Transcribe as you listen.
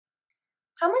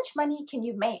How much money can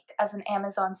you make as an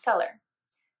Amazon seller?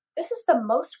 This is the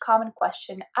most common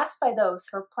question asked by those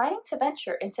who are planning to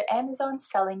venture into Amazon's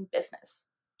selling business.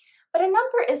 But a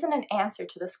number isn't an answer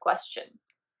to this question.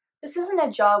 This isn't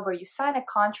a job where you sign a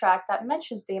contract that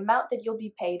mentions the amount that you'll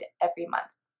be paid every month.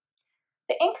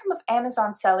 The income of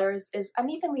Amazon sellers is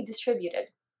unevenly distributed.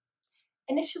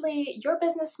 Initially, your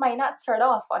business might not start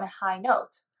off on a high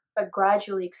note, but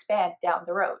gradually expand down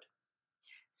the road.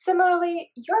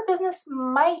 Similarly, your business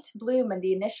might bloom in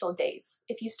the initial days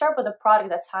if you start with a product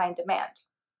that's high in demand.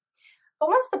 But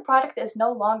once the product is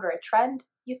no longer a trend,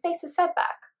 you face a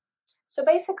setback. So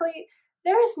basically,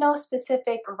 there is no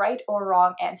specific right or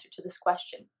wrong answer to this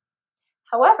question.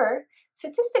 However,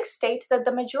 statistics state that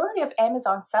the majority of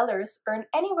Amazon sellers earn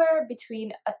anywhere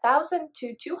between $1,000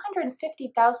 to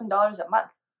 $250,000 a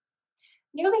month.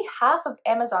 Nearly half of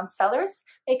Amazon sellers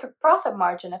make a profit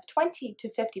margin of 20 to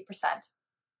 50%.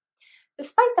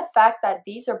 Despite the fact that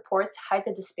these reports hide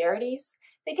the disparities,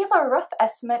 they give a rough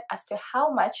estimate as to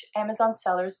how much Amazon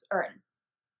sellers earn.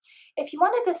 If you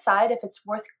want to decide if it's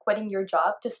worth quitting your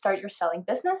job to start your selling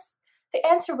business, the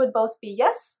answer would both be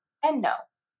yes and no.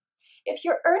 If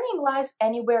your earning lies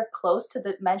anywhere close to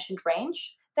the mentioned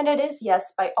range, then it is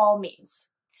yes by all means.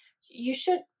 You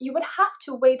would have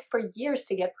to wait for years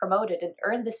to get promoted and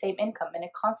earn the same income in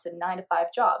a constant 9-to-5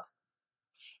 job.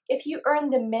 If you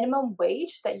earn the minimum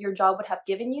wage that your job would have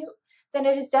given you, then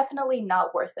it is definitely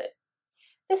not worth it.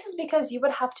 This is because you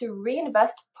would have to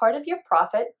reinvest part of your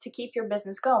profit to keep your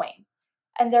business going.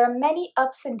 And there are many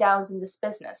ups and downs in this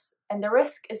business, and the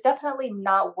risk is definitely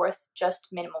not worth just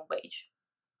minimum wage.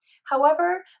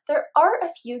 However, there are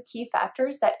a few key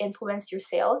factors that influence your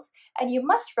sales, and you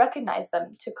must recognize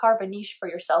them to carve a niche for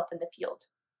yourself in the field.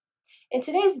 In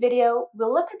today's video,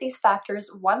 we'll look at these factors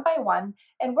one by one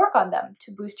and work on them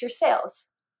to boost your sales.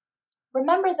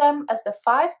 Remember them as the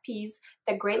 5 P's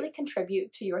that greatly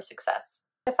contribute to your success.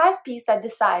 The 5 P's that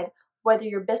decide whether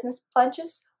your business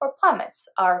plunges or plummets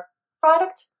are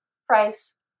product,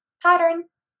 price, pattern,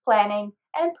 planning,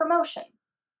 and promotion.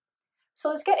 So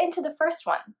let's get into the first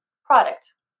one,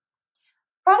 product.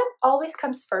 Product always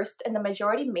comes first in the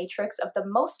majority matrix of the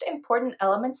most important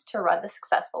elements to run a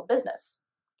successful business.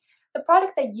 The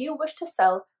product that you wish to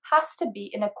sell has to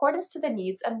be in accordance to the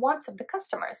needs and wants of the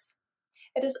customers.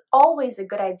 It is always a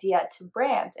good idea to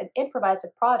brand and improvise a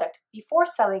product before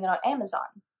selling it on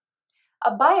Amazon.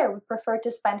 A buyer would prefer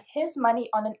to spend his money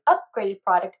on an upgraded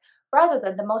product rather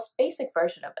than the most basic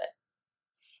version of it.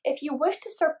 If you wish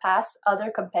to surpass other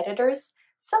competitors,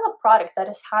 sell a product that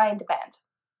is high in demand.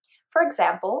 For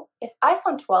example, if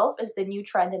iPhone 12 is the new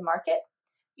trend in market,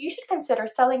 you should consider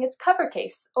selling its cover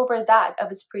case over that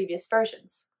of its previous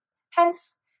versions.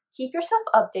 Hence, keep yourself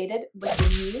updated with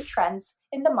the new trends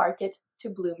in the market to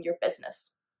bloom your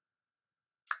business.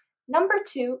 Number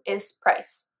 2 is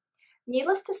price.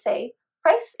 Needless to say,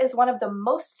 price is one of the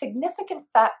most significant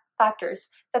factors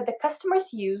that the customers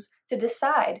use to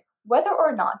decide whether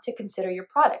or not to consider your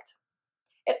product.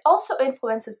 It also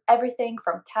influences everything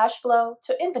from cash flow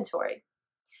to inventory.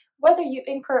 Whether you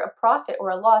incur a profit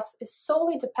or a loss is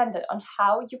solely dependent on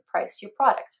how you price your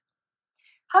product.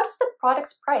 How does the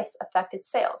product's price affect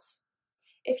its sales?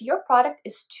 If your product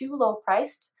is too low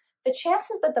priced, the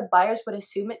chances that the buyers would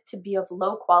assume it to be of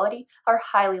low quality are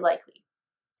highly likely.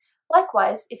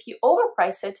 Likewise, if you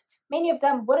overprice it, many of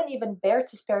them wouldn't even bear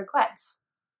to spare a glance.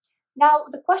 Now,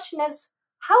 the question is,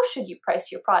 how should you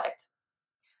price your product?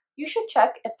 You should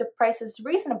check if the price is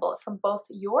reasonable from both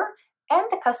your and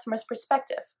the customer's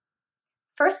perspective.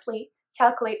 Firstly,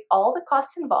 calculate all the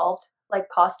costs involved, like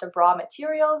cost of raw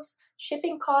materials,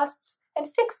 shipping costs,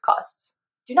 and fixed costs.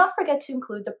 Do not forget to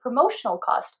include the promotional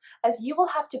cost, as you will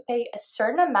have to pay a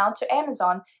certain amount to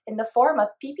Amazon in the form of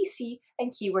PPC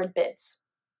and keyword bids.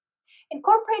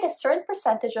 Incorporate a certain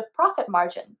percentage of profit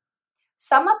margin.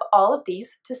 Sum up all of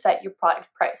these to set your product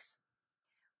price.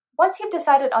 Once you've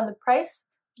decided on the price,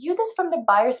 view this from the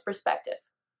buyer's perspective.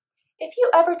 If you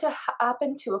ever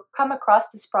happen to come across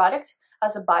this product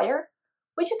as a buyer,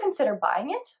 would you consider buying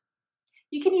it?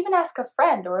 You can even ask a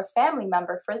friend or a family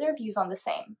member for their views on the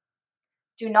same.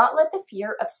 Do not let the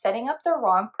fear of setting up the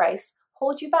wrong price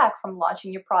hold you back from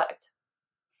launching your product.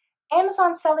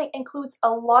 Amazon selling includes a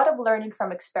lot of learning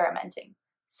from experimenting.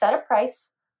 Set a price,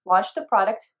 launch the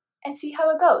product, and see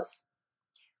how it goes.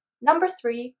 Number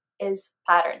 3 is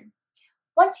pattern.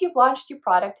 Once you've launched your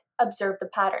product, observe the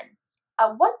pattern.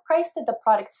 At what price did the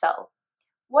product sell?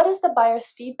 What is the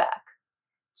buyer's feedback?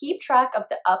 Keep track of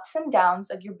the ups and downs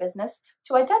of your business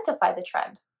to identify the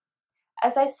trend.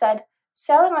 As I said,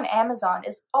 selling on Amazon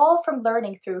is all from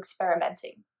learning through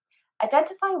experimenting.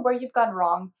 Identify where you've gone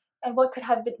wrong and what could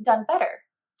have been done better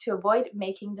to avoid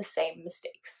making the same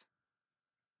mistakes.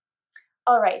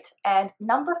 Alright, and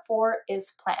number 4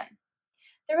 is plan.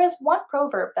 There is one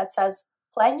proverb that says,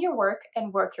 plan your work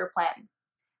and work your plan.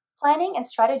 Planning and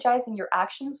strategizing your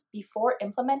actions before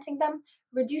implementing them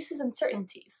reduces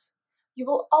uncertainties. You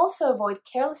will also avoid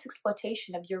careless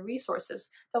exploitation of your resources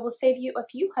that will save you a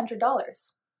few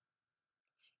 $100s.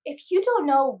 If you don't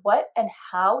know what and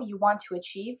how you want to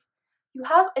achieve, you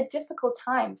have a difficult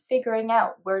time figuring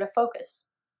out where to focus.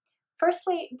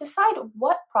 Firstly, decide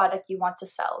what product you want to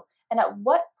sell and at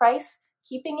what price,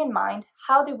 keeping in mind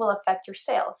how they will affect your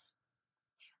sales.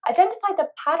 Identify the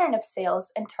pattern of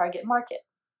sales and target market.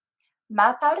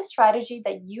 Map out a strategy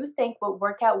that you think will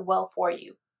work out well for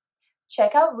you.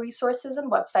 Check out resources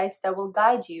and websites that will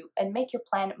guide you and make your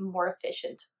plan more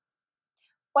efficient.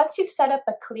 Once you've set up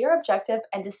a clear objective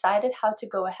and decided how to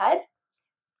go ahead,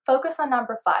 focus on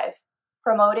number 5,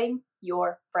 promoting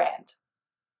your brand.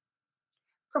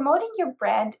 Promoting your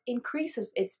brand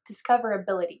increases its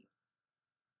discoverability.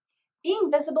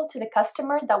 Being visible to the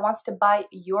customer that wants to buy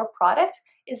your product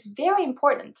is very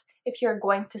important if you're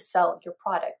going to sell your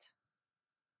product.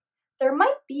 There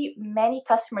might be many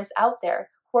customers out there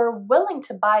who are willing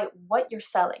to buy what you're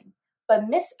selling, but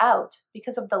miss out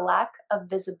because of the lack of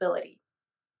visibility.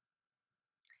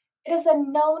 It is a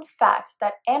known fact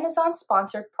that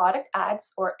Amazon-sponsored product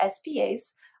ads, or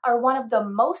SPAs, are one of the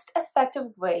most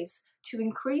effective ways to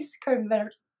increase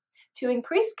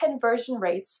conversion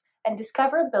rates and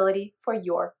discoverability for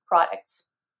your products.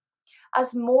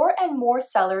 As more and more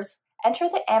sellers enter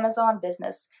the Amazon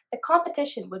business, the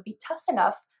competition would be tough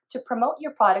enough to promote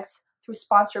your products through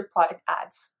sponsored product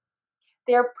ads.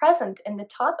 They are present in the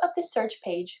top of the search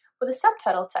page with a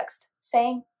subtitle text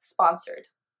saying "Sponsored."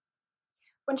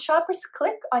 When shoppers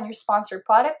click on your sponsored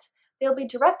product, they'll be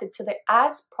directed to the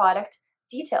ads product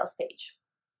details page.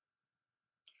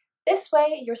 This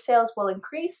way, your sales will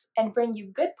increase and bring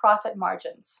you good profit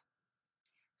margins.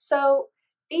 So,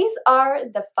 these are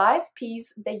the 5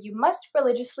 P's that you must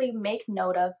religiously make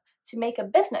note of to make a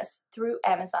business through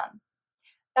Amazon.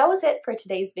 That was it for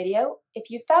today's video. If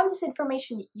you found this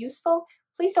information useful,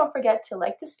 please don't forget to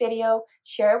like this video,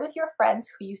 share it with your friends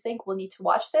who you think will need to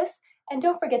watch this, and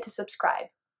don't forget to subscribe.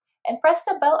 And press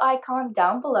the bell icon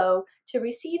down below to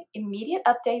receive immediate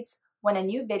updates when a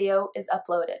new video is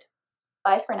uploaded.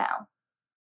 Bye for now.